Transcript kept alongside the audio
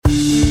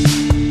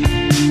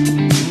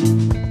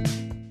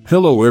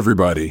Hello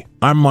everybody,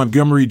 I'm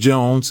Montgomery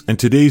Jones, and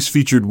today's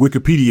featured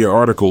Wikipedia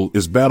article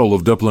is Battle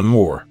of Dupplin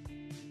Moor.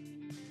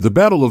 The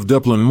Battle of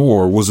Dupplin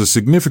Moor was a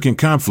significant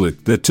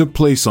conflict that took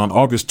place on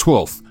August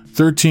 12,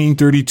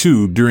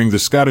 1332 during the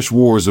Scottish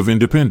Wars of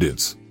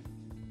Independence.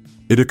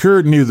 It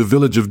occurred near the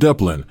village of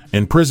Dupplin,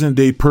 in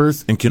present-day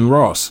Perth and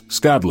Kinross,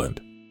 Scotland.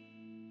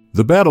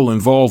 The battle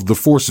involved the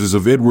forces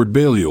of Edward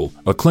Balliol,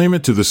 a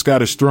claimant to the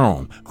Scottish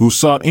throne, who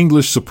sought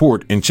English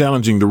support in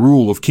challenging the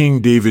rule of King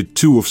David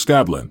II of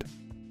Scotland.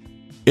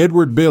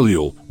 Edward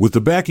Balliol, with the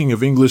backing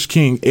of English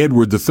King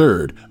Edward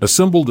III,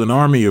 assembled an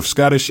army of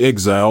Scottish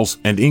exiles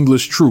and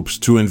English troops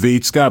to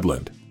invade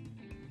Scotland.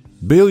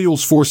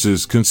 Balliol's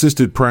forces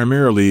consisted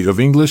primarily of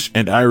English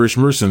and Irish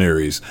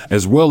mercenaries,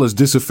 as well as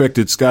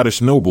disaffected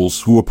Scottish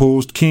nobles who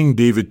opposed King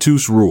David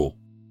II's rule.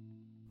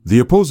 The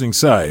opposing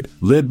side,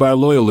 led by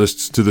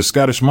loyalists to the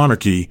Scottish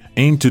monarchy,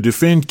 aimed to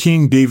defend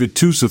King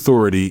David II's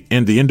authority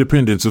and the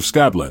independence of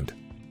Scotland.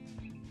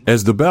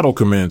 As the battle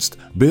commenced,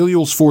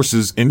 Balliol's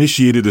forces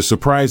initiated a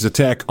surprise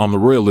attack on the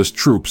royalist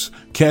troops,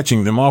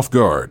 catching them off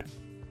guard.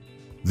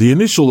 The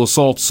initial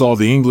assault saw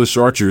the English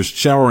archers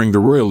showering the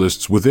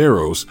royalists with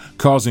arrows,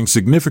 causing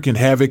significant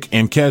havoc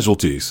and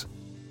casualties.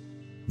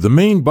 The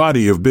main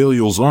body of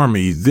Balliol's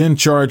army then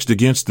charged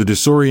against the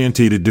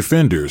disorientated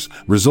defenders,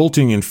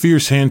 resulting in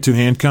fierce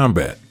hand-to-hand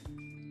combat.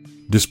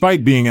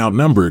 Despite being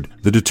outnumbered,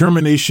 the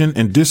determination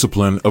and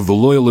discipline of the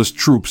loyalist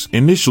troops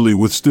initially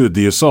withstood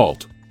the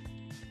assault.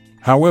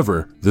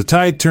 However, the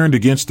tide turned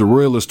against the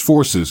royalist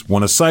forces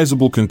when a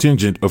sizable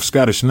contingent of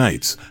Scottish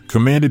knights,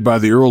 commanded by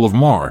the Earl of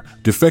Moor,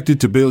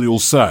 defected to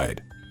Balliol's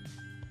side.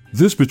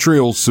 This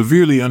betrayal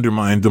severely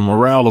undermined the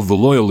morale of the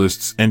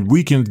loyalists and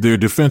weakened their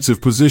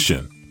defensive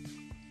position.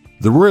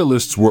 The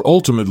royalists were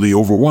ultimately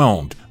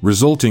overwhelmed,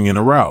 resulting in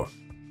a rout.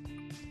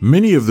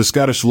 Many of the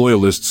Scottish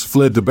loyalists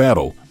fled the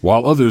battle,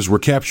 while others were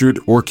captured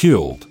or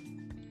killed.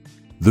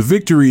 The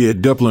victory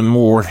at Dupplin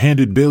Moor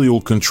handed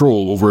Balliol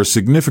control over a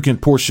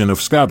significant portion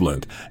of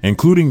Scotland,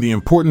 including the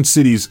important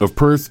cities of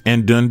Perth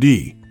and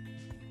Dundee.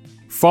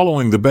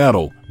 Following the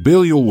battle,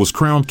 Balliol was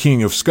crowned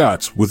King of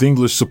Scots with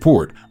English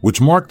support, which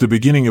marked the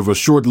beginning of a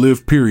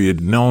short-lived period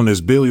known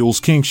as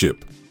Balliol's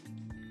kingship.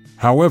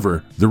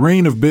 However, the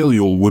reign of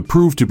Balliol would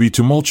prove to be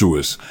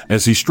tumultuous,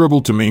 as he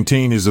struggled to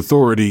maintain his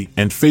authority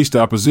and faced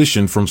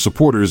opposition from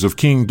supporters of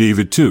King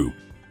David II.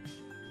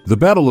 The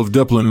Battle of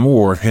Dupplin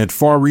Moor had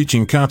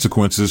far-reaching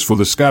consequences for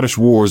the Scottish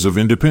Wars of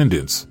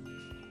Independence.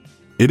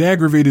 It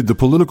aggravated the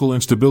political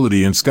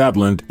instability in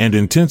Scotland and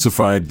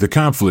intensified the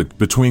conflict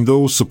between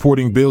those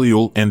supporting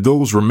Balliol and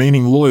those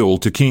remaining loyal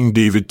to King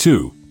David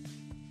II.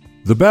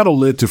 The battle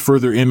led to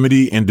further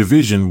enmity and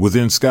division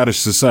within Scottish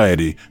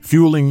society,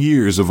 fueling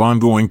years of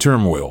ongoing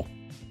turmoil.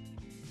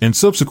 In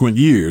subsequent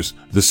years,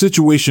 the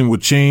situation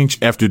would change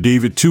after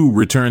David II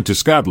returned to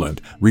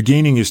Scotland,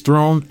 regaining his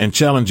throne and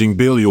challenging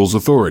Balliol's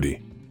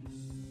authority.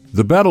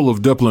 The Battle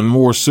of Dupplin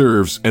Moor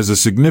serves as a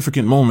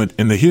significant moment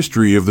in the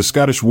history of the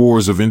Scottish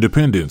Wars of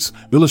Independence,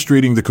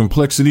 illustrating the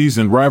complexities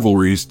and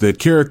rivalries that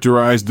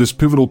characterized this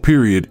pivotal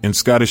period in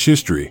Scottish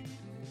history.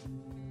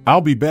 I'll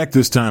be back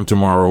this time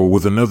tomorrow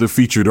with another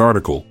featured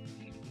article.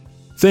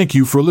 Thank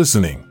you for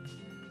listening.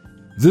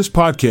 This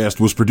podcast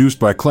was produced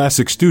by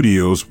Classic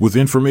Studios with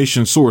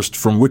information sourced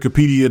from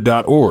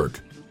wikipedia.org.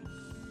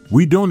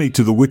 We donate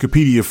to the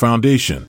Wikipedia Foundation.